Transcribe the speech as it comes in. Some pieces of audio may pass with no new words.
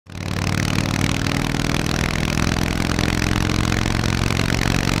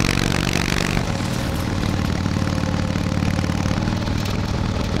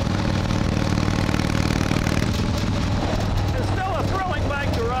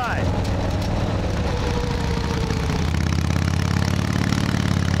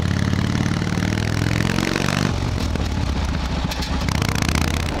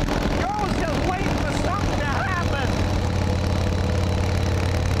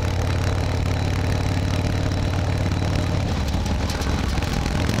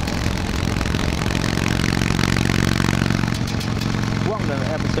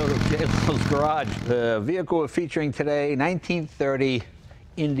Garage. The vehicle we're featuring today, 1930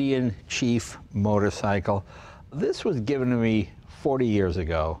 Indian Chief motorcycle. This was given to me 40 years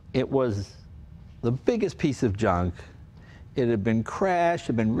ago. It was the biggest piece of junk. It had been crashed,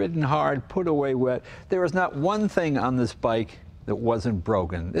 had been ridden hard, put away wet. There was not one thing on this bike that wasn't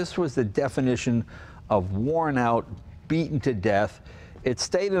broken. This was the definition of worn out, beaten to death. It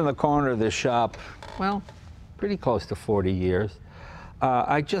stayed in the corner of the shop, well, pretty close to 40 years.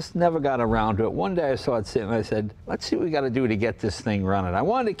 I just never got around to it. One day I saw it sitting and I said, let's see what we got to do to get this thing running. I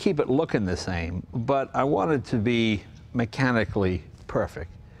wanted to keep it looking the same, but I wanted to be mechanically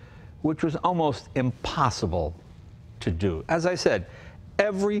perfect, which was almost impossible to do. As I said,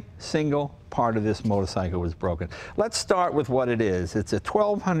 every single part of this motorcycle was broken. Let's start with what it is. It's a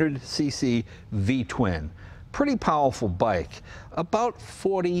 1200cc V-twin. Pretty powerful bike, about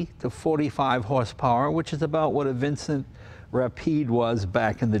 40 to 45 horsepower, which is about what a Vincent Rapide was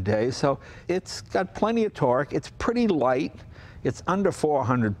back in the day. So it's got plenty of torque. It's pretty light. It's under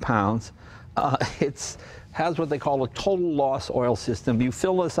 400 pounds. It has what they call a total loss oil system. You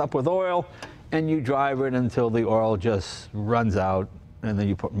fill this up with oil and you drive it until the oil just runs out, and then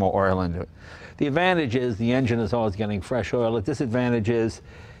you put more oil into it. The advantage is the engine is always getting fresh oil. The disadvantage is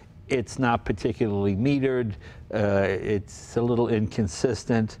it's not particularly metered. It's a little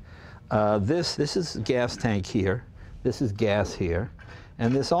inconsistent. This is gas tank here. This is gas here.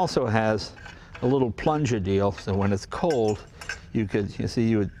 And this also has a little plunger deal, so when it's cold, you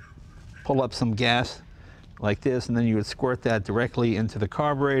would pull up some gas like this, and then you would squirt that directly into the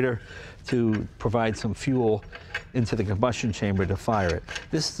carburetor to provide some fuel into the combustion chamber to fire it.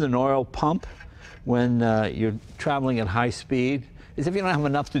 This is an oil pump. When you're traveling at high speed, as if you don't have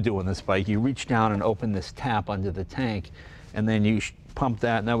enough to do on this bike, you reach down and open this tap under the tank, and then you pump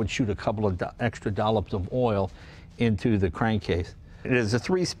that, and that would shoot a couple of extra dollops of oil into the crankcase. It is a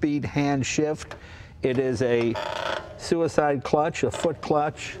 3-speed hand shift. It is a suicide clutch, a foot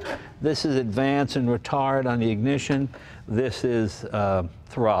clutch. This is advance and retard on the ignition. This is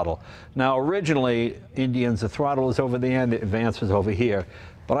throttle. Now originally, Indians, the throttle was over the end, the advance was over here.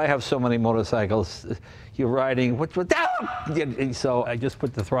 But I have so many motorcycles, you're riding, and so I just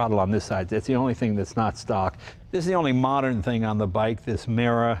put the throttle on this side. That's the only thing that's not stock. This is the only modern thing on the bike, this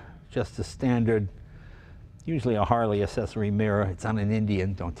mirror, just a standard, usually a Harley accessory mirror. It's on an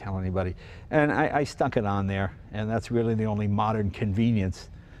Indian, don't tell anybody. And I stuck it on there, and that's really the only modern convenience.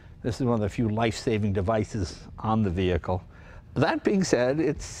 This is one of the few life-saving devices on the vehicle. That being said,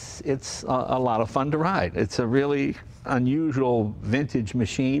 it's a lot of fun to ride. It's a really unusual vintage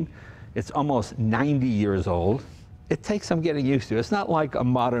machine. It's almost 90 years old. It takes some getting used to. It's not like a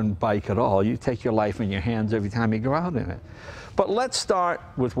modern bike at all. You take your life in your hands every time you go out in it. But let's start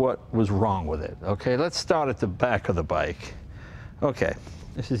with what was wrong with it, okay? Let's start at the back of the bike. Okay,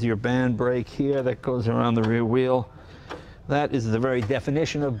 this is your band brake here that goes around the rear wheel. That is the very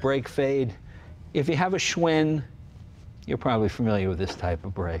definition of brake fade. If you have a Schwinn, you're probably familiar with this type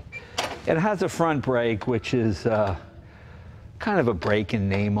of brake. It has a front brake, which is kind of a brake in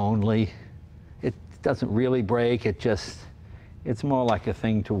name only. It doesn't really brake, it's more like a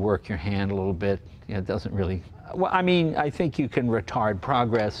thing to work your hand a little bit. It doesn't really, well, I mean, I think you can retard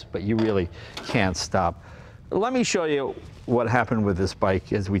progress, but you really can't stop. Let me show you what happened with this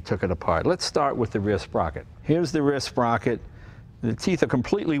bike as we took it apart. Let's start with the rear sprocket. Here's the rear sprocket. The teeth are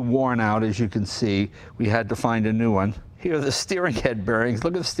completely worn out, as you can see. We had to find a new one. Here are the steering head bearings.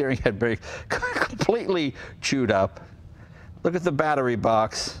 Look at the steering head bearings, completely chewed up. Look at the battery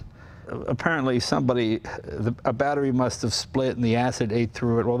box. Apparently a battery must have split and the acid ate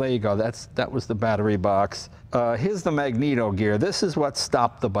through it. Well, there you go, that was the battery box. Here's the magneto gear. This is what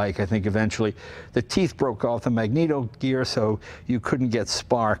stopped the bike, I think, eventually. The teeth broke off the magneto gear, so you couldn't get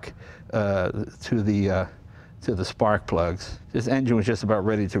spark to the spark plugs. This engine was just about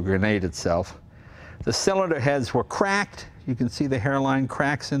ready to grenade itself. The cylinder heads were cracked. You can see the hairline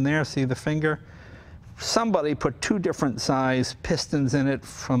cracks in there, see the finger? Somebody put 2 different size pistons in it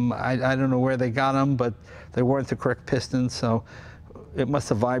from, I don't know where they got them, but they weren't the correct pistons, so it must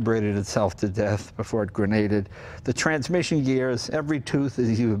have vibrated itself to death before it grenaded. The transmission gears, every tooth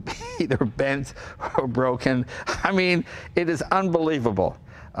is either bent or broken. I mean, it is unbelievable.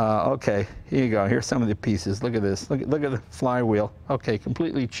 Okay, here you go. Here's some of the pieces. Look at this. Look at the flywheel. Okay,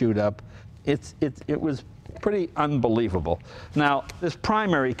 completely chewed up. It was pretty unbelievable. Now, this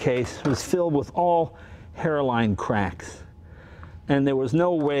primary case was filled with all hairline cracks, and there was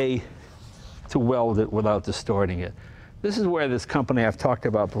no way to weld it without distorting it. This is where this company I've talked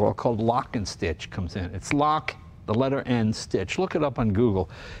about before called Lock and Stitch comes in. It's lock, the letter N, stitch. Look it up on Google.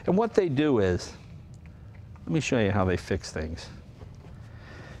 And what they do is, let me show you how they fix things.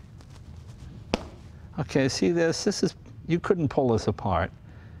 Okay, see this? This is, you couldn't pull this apart.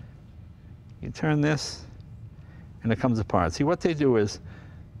 You turn this, and it comes apart. See, what they do is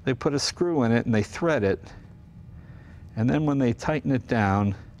they put a screw in it and they thread it, and then when they tighten it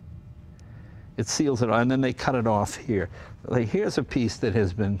down, it seals it, and then they cut it off here. Like, here's a piece that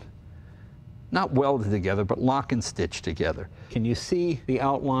has been not welded together, but lock and stitched together. Can you see the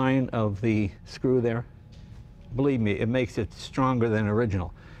outline of the screw there? Believe me, it makes it stronger than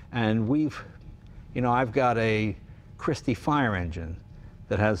original. And we've, you know, I've got a Christie fire engine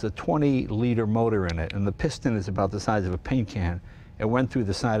that has a 20-liter motor in it, and the piston is about the size of a paint can. It went through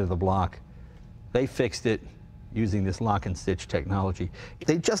the side of the block. They fixed it using this lock and stitch technology.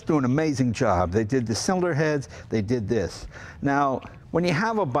 They just do an amazing job. They did the cylinder heads, they did this. Now, when you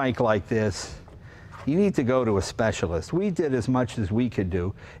have a bike like this, you need to go to a specialist. We did as much as we could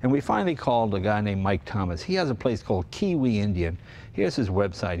do, and we finally called a guy named Mike Thomas. He has a place called Kiwi Indian. Here's his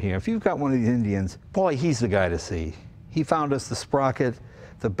website here. If you've got one of these Indians, boy, he's the guy to see. He found us the sprocket,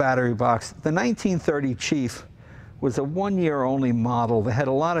 the battery box. The 1930 Chief was a one-year-only model that had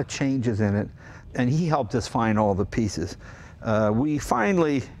a lot of changes in it, and he helped us find all the pieces. We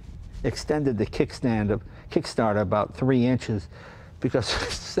finally extended the kickstart about 3 inches because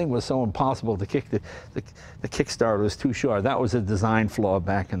this thing was so impossible to kick. The kickstart was too short. That was a design flaw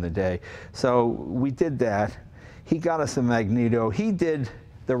back in the day. So we did that. He got us a magneto. He did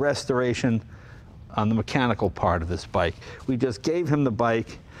the restoration on the mechanical part of this bike. We just gave him the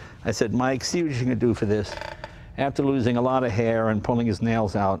bike. I said, Mike, see what you can do for this. After losing a lot of hair and pulling his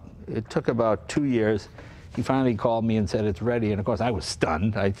nails out, it took about 2 years. He finally called me and said it's ready, and of course I was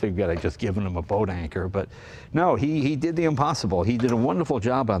stunned. I figured I'd just given him a boat anchor, but no, he did the impossible. He did a wonderful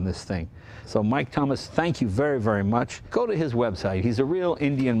job on this thing. So Mike Thomas, thank you very, very much. Go to his website. He's a real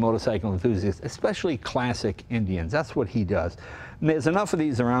Indian motorcycle enthusiast, especially classic Indians. That's what he does. And there's enough of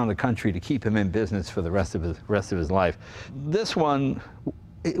these around the country to keep him in business for the rest of his life. This one,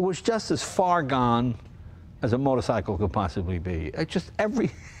 it was just as far gone as a motorcycle could possibly be. It just every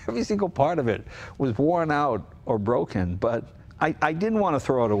single part of it was worn out or broken, but I didn't want to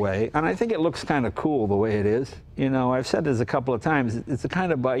throw it away, and I think it looks kind of cool the way it is. You know, I've said this a couple of times, it's the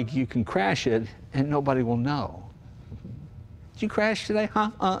kind of bike you can crash it and nobody will know. Did you crash today? Huh?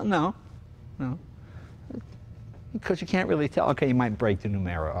 No. Because you can't really tell. Okay, you might break the new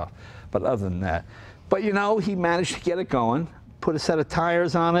mirror off, but other than that. But you know, he managed to get it going, put a set of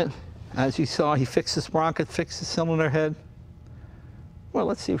tires on it. As you saw, he fixed the sprocket, fixed the cylinder head. Well,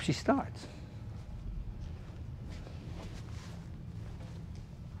 let's see if she starts.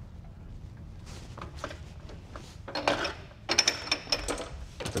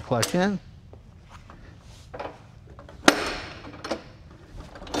 Put the clutch in.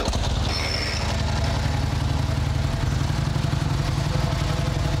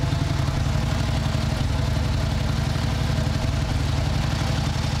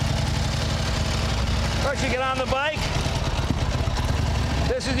 First you get on the bike.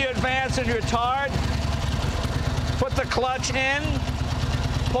 This is your advance and your retard. Put the clutch in,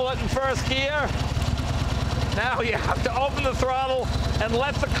 pull it in first gear. Now you have to open the throttle and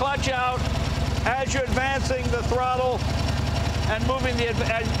let the clutch out as you're advancing the throttle and moving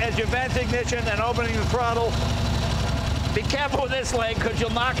as you advance the ignition and opening the throttle. Be careful with this leg because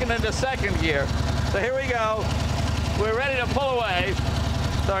you'll knock it into second gear. So here we go. We're ready to pull away.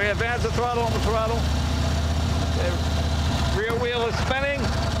 So you advance the throttle on the throttle. The rear wheel is spinning.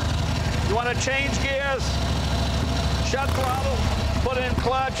 You want to change gears. Shut throttle, put in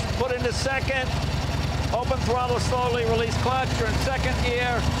clutch, put into second. Open throttle slowly, release clutch, you're in second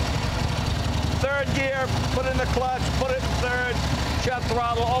gear. Third gear, put in the clutch, put it in third, shut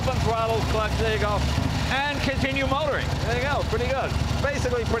throttle, open throttle, clutch, there you go. And continue motoring. There you go, pretty good.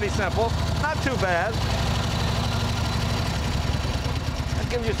 Basically pretty simple, not too bad. That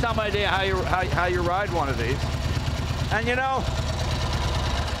gives you some idea how you ride one of these. And you know,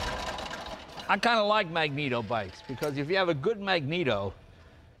 I kind of like magneto bikes because if you have a good magneto,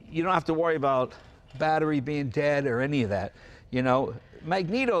 you don't have to worry about battery being dead or any of that. You know,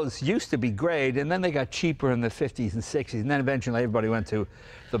 magnetos used to be great, and then they got cheaper in the 50s and 60s, and then eventually everybody went to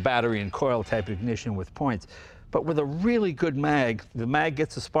the battery and coil type ignition with points. But with a really good mag, the mag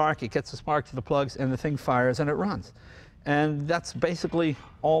gets a spark, it gets a spark to the plugs, and the thing fires and it runs. And that's basically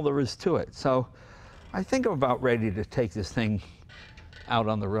all there is to it. So I think I'm about ready to take this thing out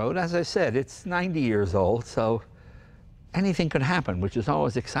on the road. As I said, it's 90 years old, so anything could happen, which is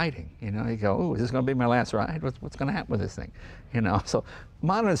always exciting. You know, you go, oh, is this going to be my last ride? What's going to happen with this thing? You know, so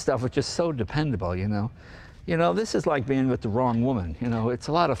modern stuff is just so dependable, you know. You know, this is like being with the wrong woman. You know, it's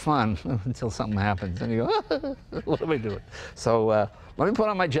a lot of fun until something happens and you go, ah, what are we doing? So let me put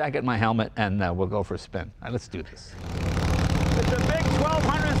on my jacket, my helmet, and we'll go for a spin. All right, let's do this. It's a big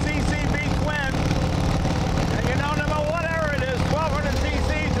 1200cc V-twin, and you know, no matter what era it is,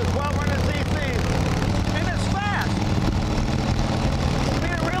 1200cc to 1200cc, and it's fast. I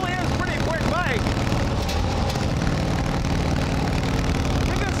mean, it really is a pretty quick bike.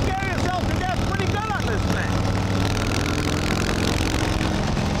 You can scare yourself to death pretty good on this thing.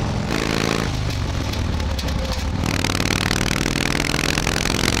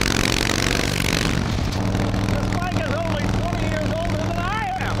 This bike is only 20 years older than I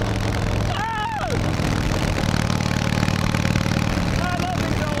am. Ah! I love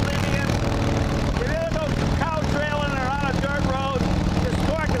these old Indians. You hear those cow trailing or on a dirt road, this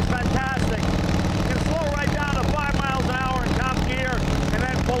torque is fantastic. You can slow right down to 5 miles an hour in top gear and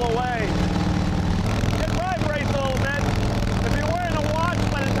then pull away. It vibrates a little bit. If you're wearing a watch,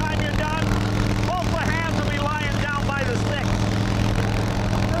 by the time you're done, both the hands will be lying down by the stick.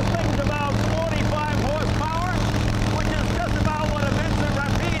 This thing's about 45 horsepower, which is just about what a Vincent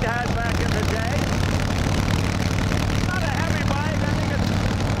Rapide had back in the day. It's not a heavy bike. I think it's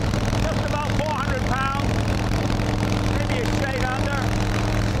just about 400 pounds, maybe a shade under.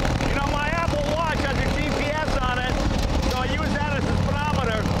 You know, my Apple Watch has a GPS on it, so I use that as a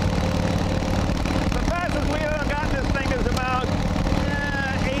speedometer. The fastest we ever got this thing is about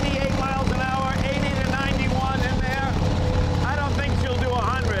 88 miles an hour, 80 to 91 in there. I don't think she'll do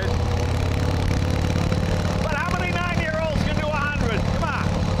 100. But how many 9-year-olds can do 100? Come on.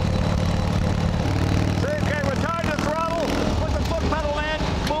 So, okay, retard the throttle, put the foot pedal in,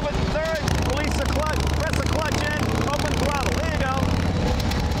 move it to third, release the clutch, press the clutch in, open throttle. There you go.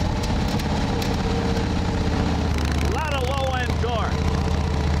 A lot of low-end torque.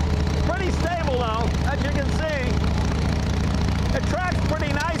 Pretty stable though, as you can see. It tracks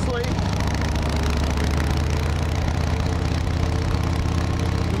pretty nicely.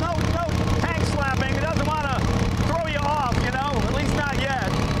 No tank slapping. It doesn't want to throw you off, you know, at least not yet.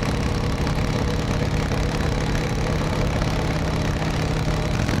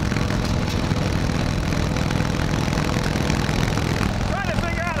 Trying to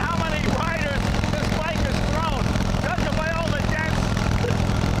figure out how many riders this bike has thrown. Judging by all the dents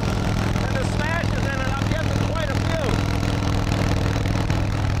and the smashes in it, I'm guessing quite a few.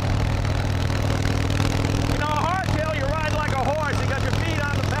 You know, a hardtail, you ride like a horse. You got your feet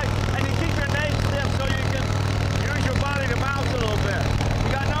on the pedal, and you keep your legs stiff so you can use your body to bounce a little bit.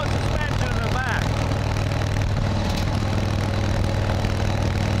 You got no suspension in the back.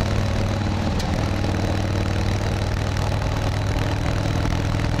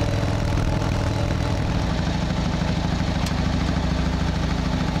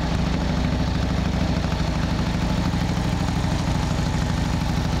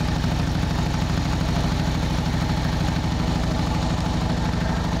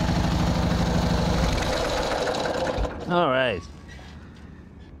 All right.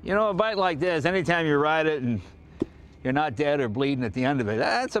 You know, a bike like this, anytime you ride it and you're not dead or bleeding at the end of it,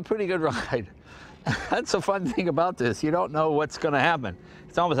 that's a pretty good ride. That's a fun thing about this. You don't know what's going to happen.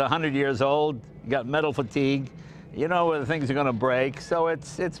 It's almost 100 years old. You got metal fatigue. You know where the things are going to break. So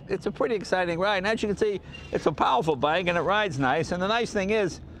it's a pretty exciting ride. And as you can see, it's a powerful bike and it rides nice. And the nice thing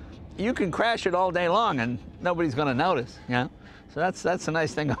is, you can crash it all day long and nobody's going to notice. Yeah. So that's the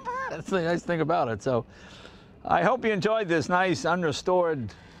nice thing. That's the nice thing about it. So I hope you enjoyed this nice, unrestored,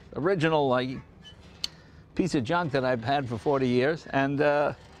 original piece of junk that I've had for 40 years. And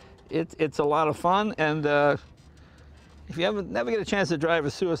it's a lot of fun. And if you never get a chance to drive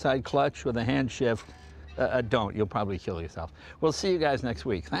a suicide clutch with a hand shift, don't. You'll probably kill yourself. We'll see you guys next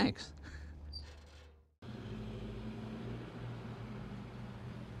week. Thanks.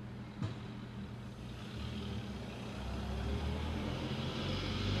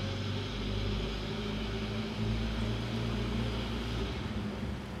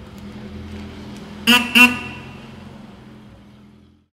 Mm-hmm.